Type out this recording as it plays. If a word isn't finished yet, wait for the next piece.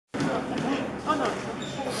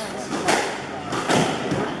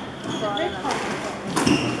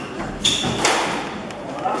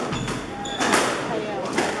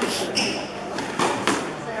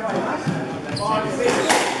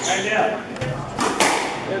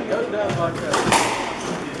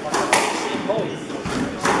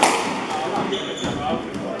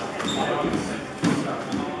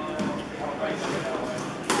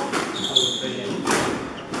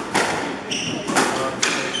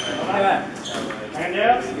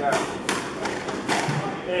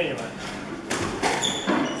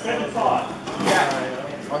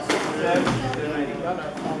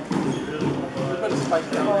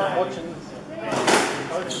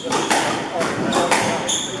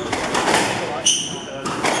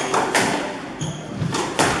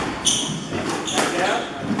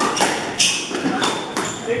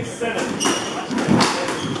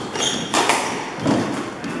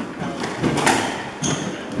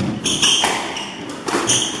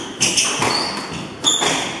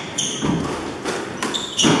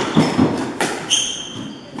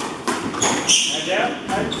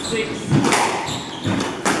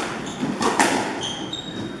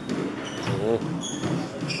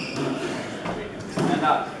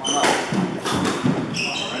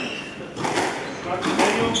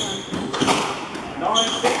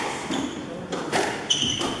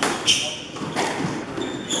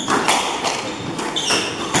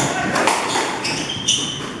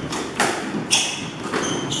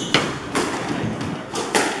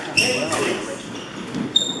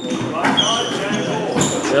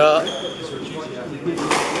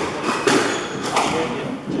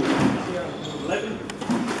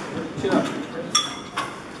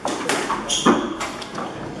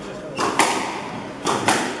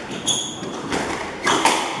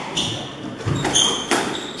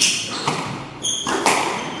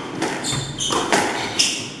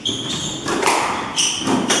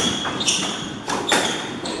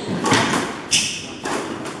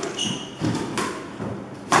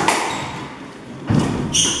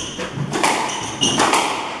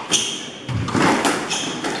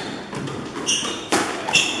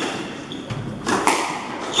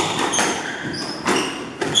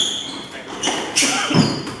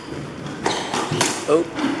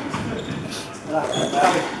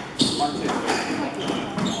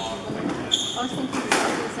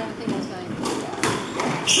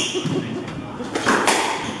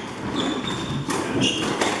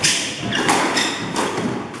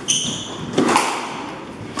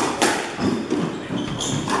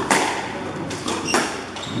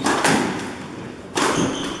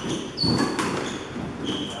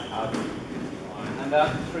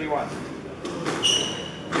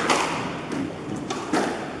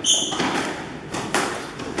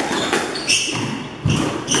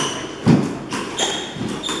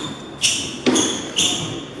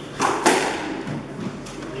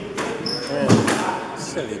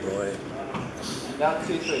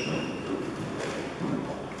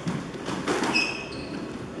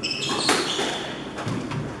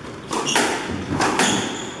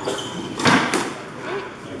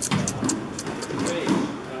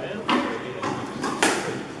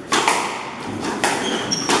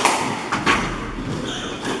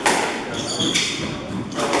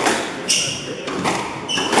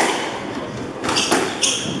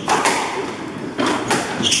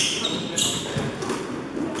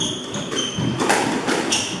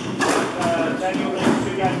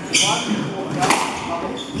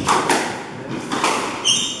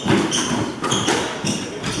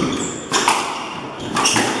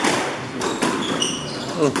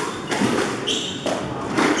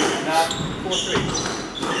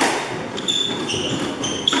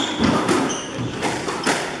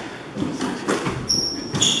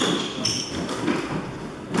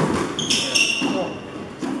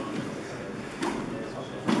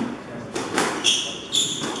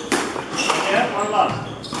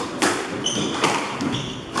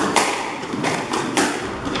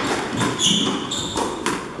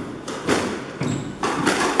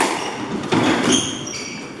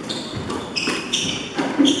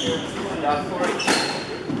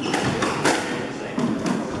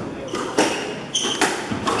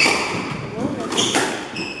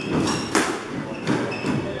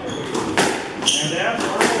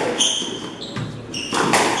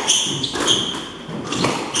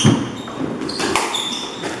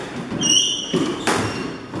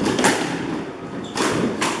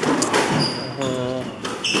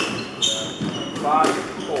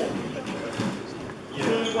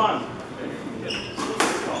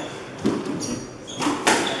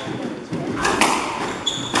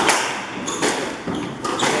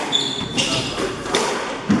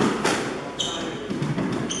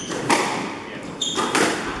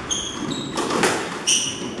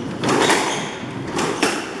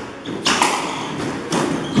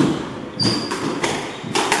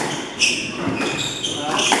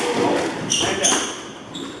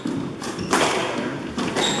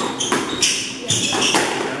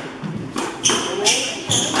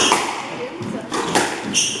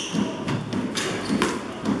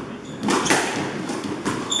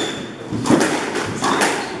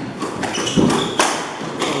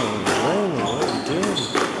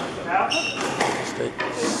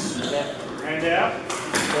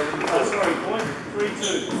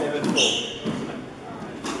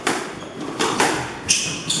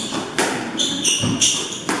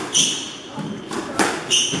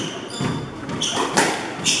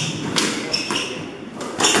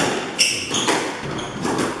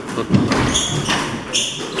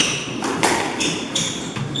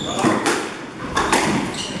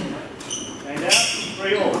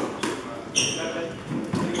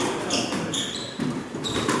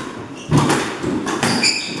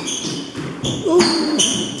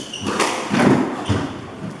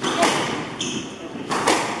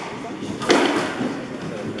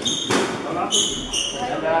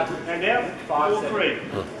And down,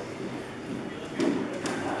 4-3.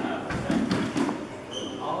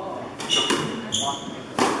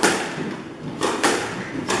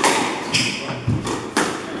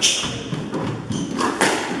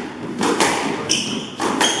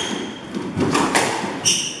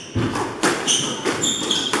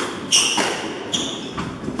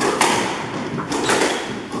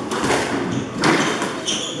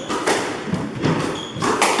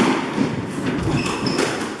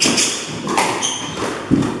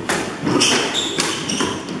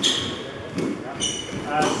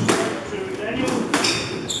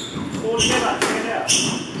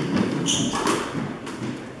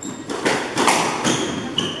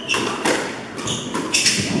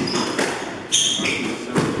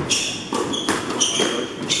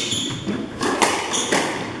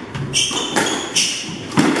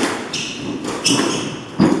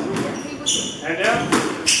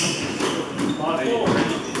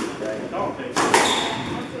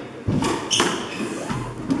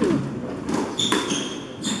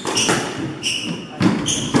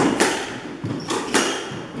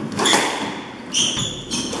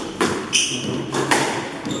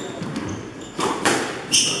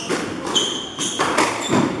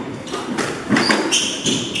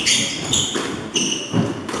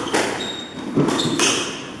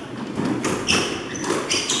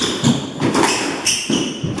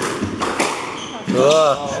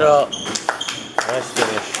 Oh, shot. Nice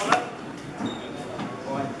finish.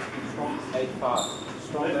 8-5.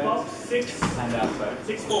 Strong 6 and outside.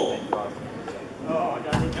 6-4. Oh, I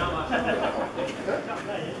got it.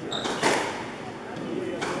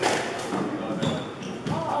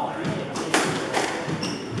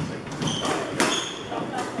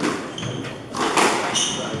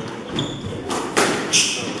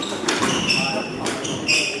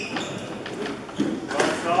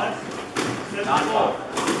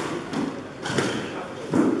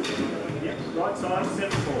 Right side,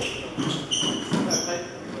 7-4.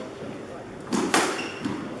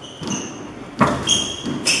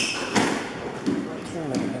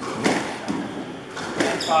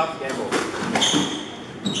 10-5, gamble.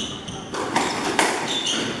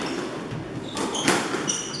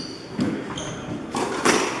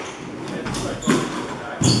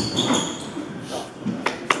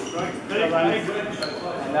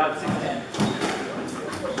 And now 6-10.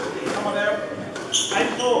 Come on there.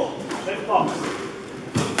 8-4. Left box.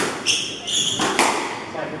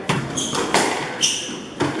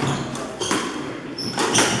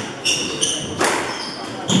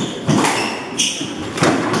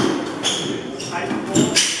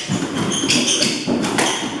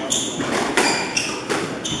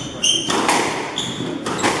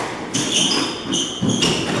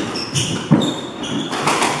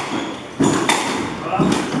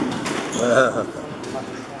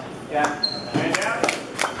 Yeah. And out.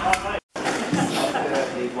 Oh,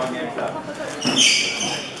 Need one game stuff.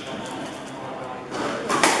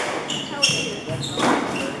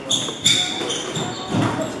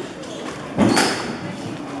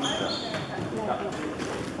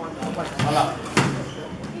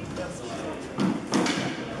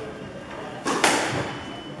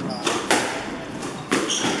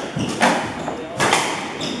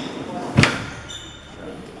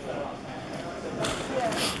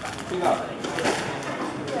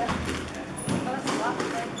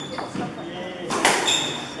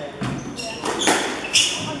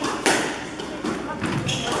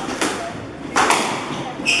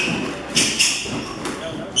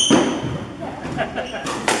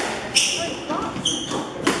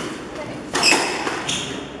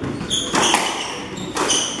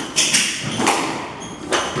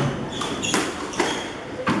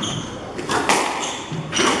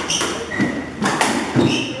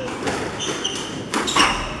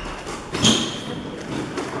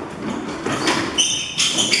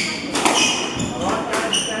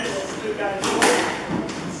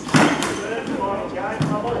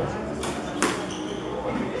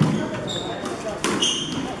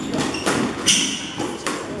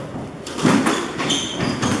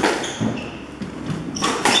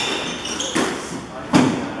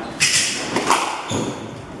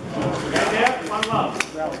 One love.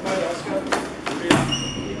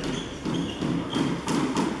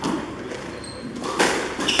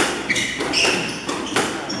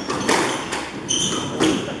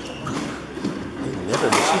 Never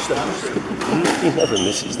misses those. He never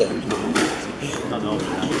misses those.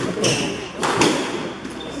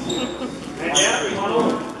 And out, one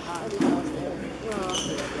all.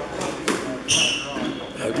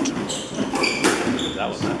 Out. That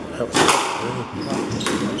was that. That was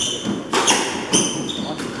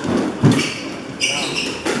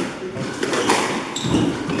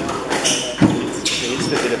It's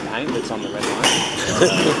the bit of paint that's on the red line.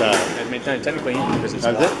 I mean, no, technically in because it's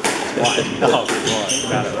white. it? It's white. Oh, it's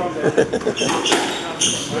white. Got it.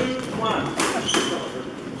 2-1.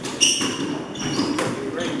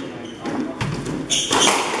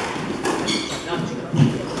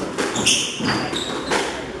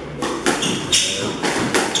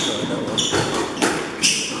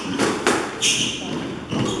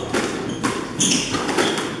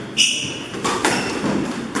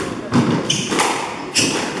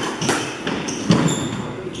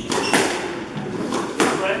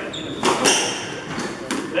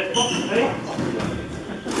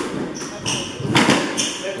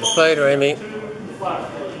 Played, Remi.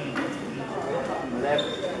 Left,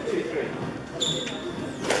 2, 3.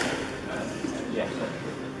 Yeah.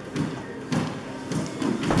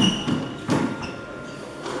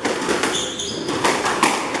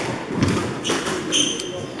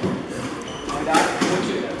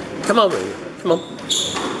 Come on, Remi. Come on.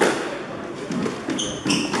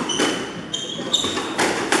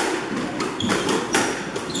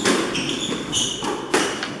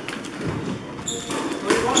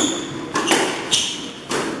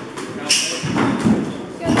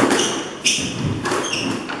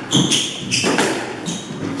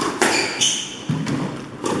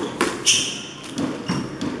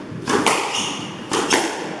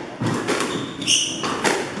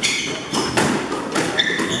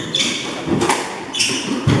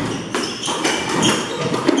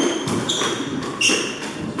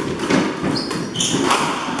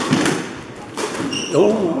 Oh!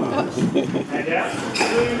 And out.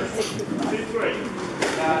 2, 3.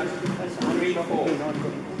 3, 4.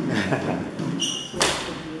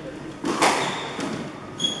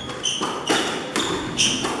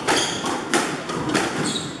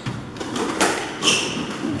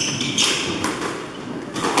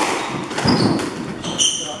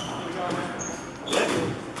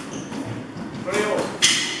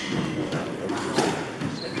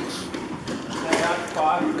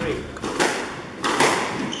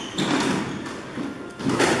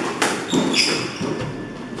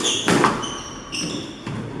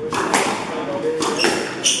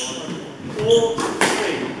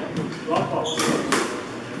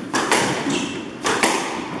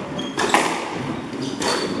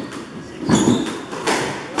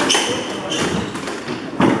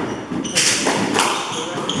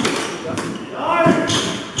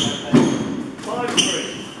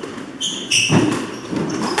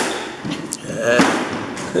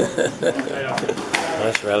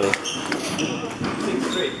 Nice rally.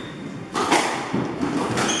 6-3.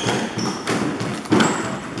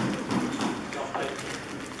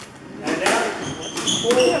 And out.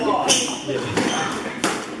 4-5.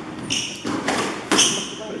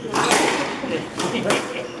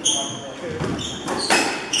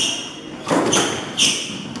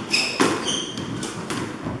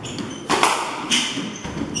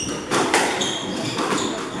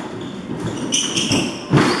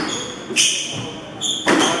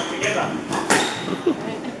 Together.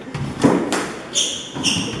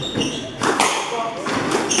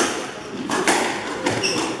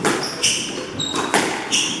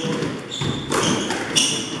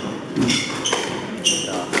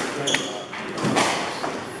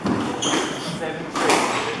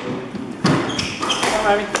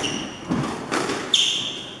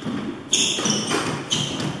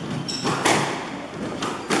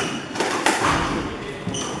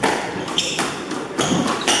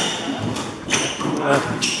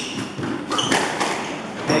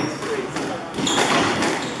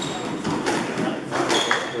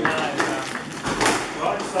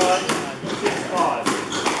 Right side, 6-5.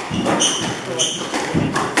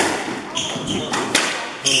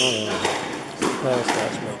 Nice,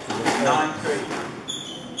 nice making it. 9-3.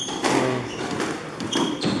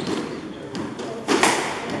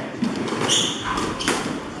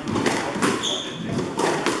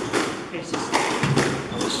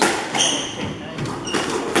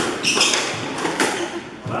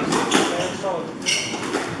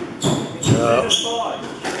 Yeah.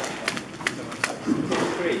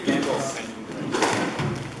 3, gamble.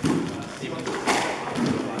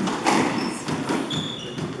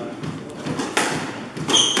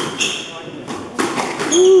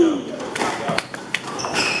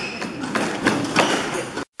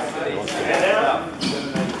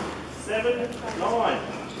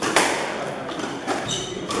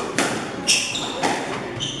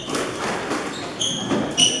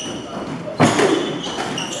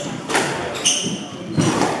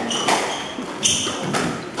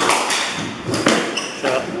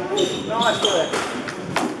 Nice work.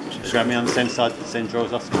 Remi on the same side, same draw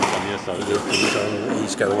as Oscar on your side.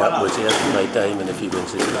 He's going upwards. He hasn't played Dame, and if he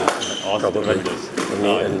wins this back, probably. Rangers.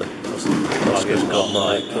 And Oscar's got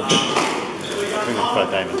Mike. I think I'll play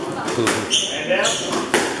Damon. And down.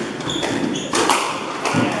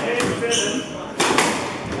 And 7.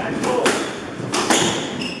 That's 4.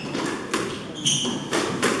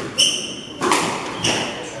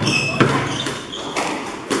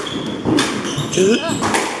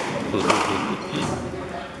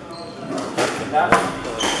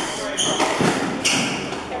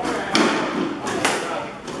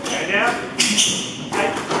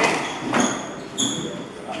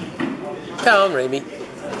 Come on, Remi. 2-1.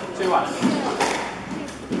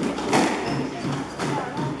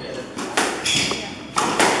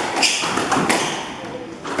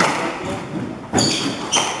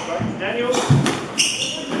 Daniel. 9-10.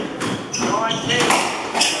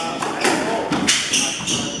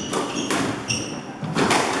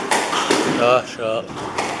 Oh, sharp.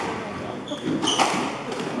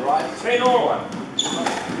 Right, 10-all.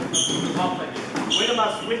 Winner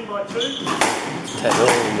must win by 2.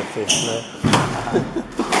 10-all in the fifth now.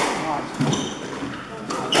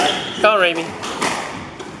 Come on, Remi.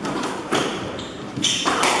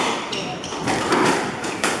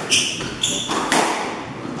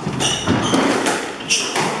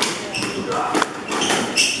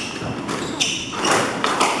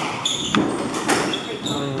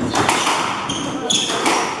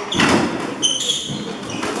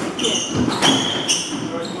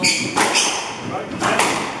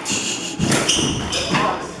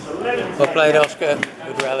 Well played, Oscar.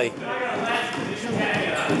 Good rally.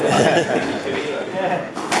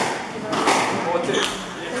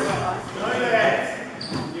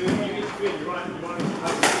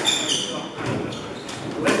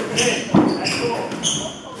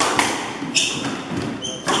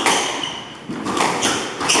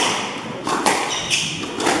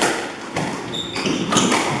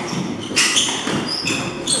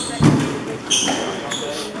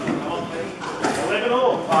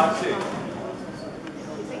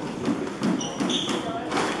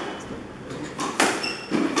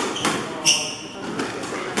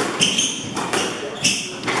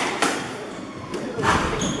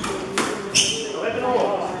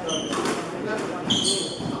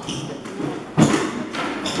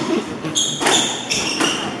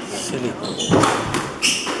 Silly.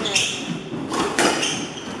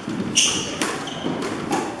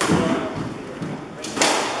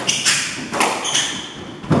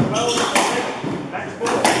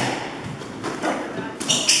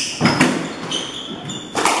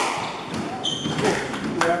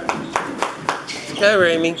 Go,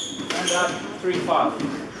 Remi. And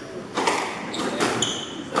 3-5.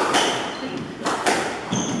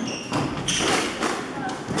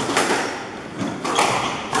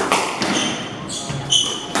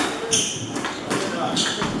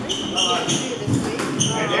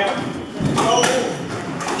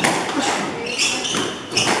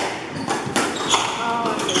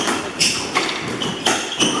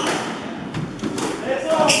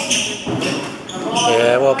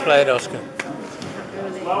 Yeah, well played, Oscar.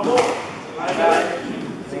 Well ball.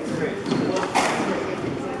 6-3.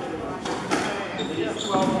 And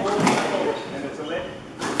it's a left.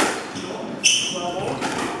 12 ball.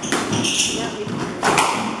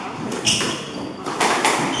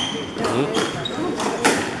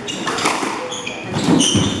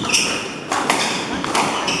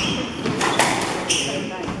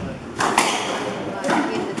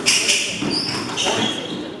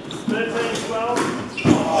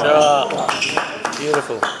 Sharp.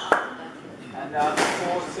 Beautiful. And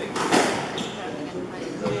 4-6.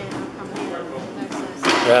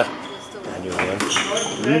 Yeah. Daniel won.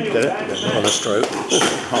 Did it? On a stroke.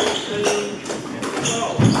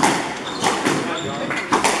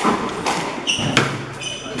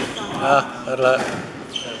 Bad luck.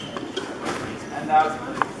 And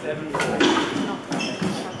 7-4.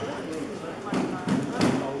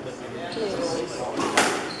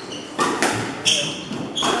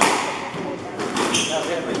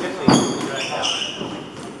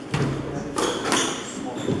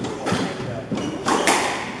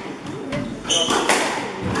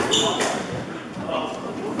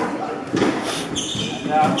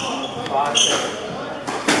 And 5-7.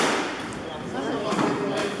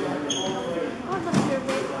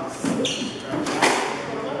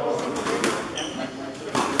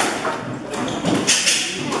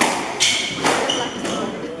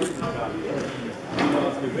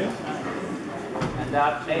 And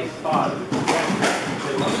 8-5.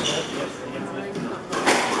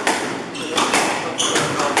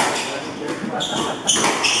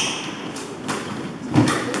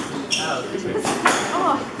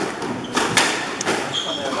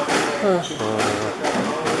 That's fine.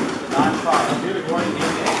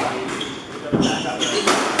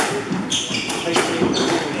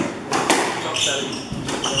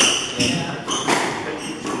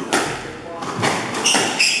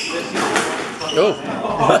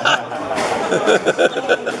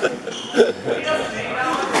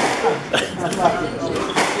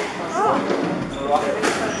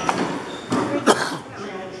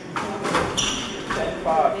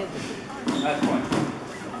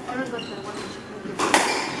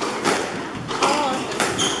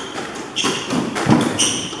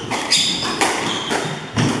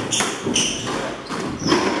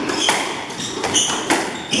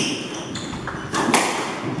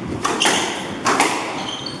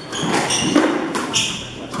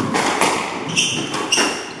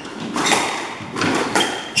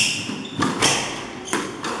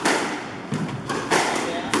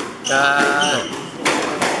 Ah.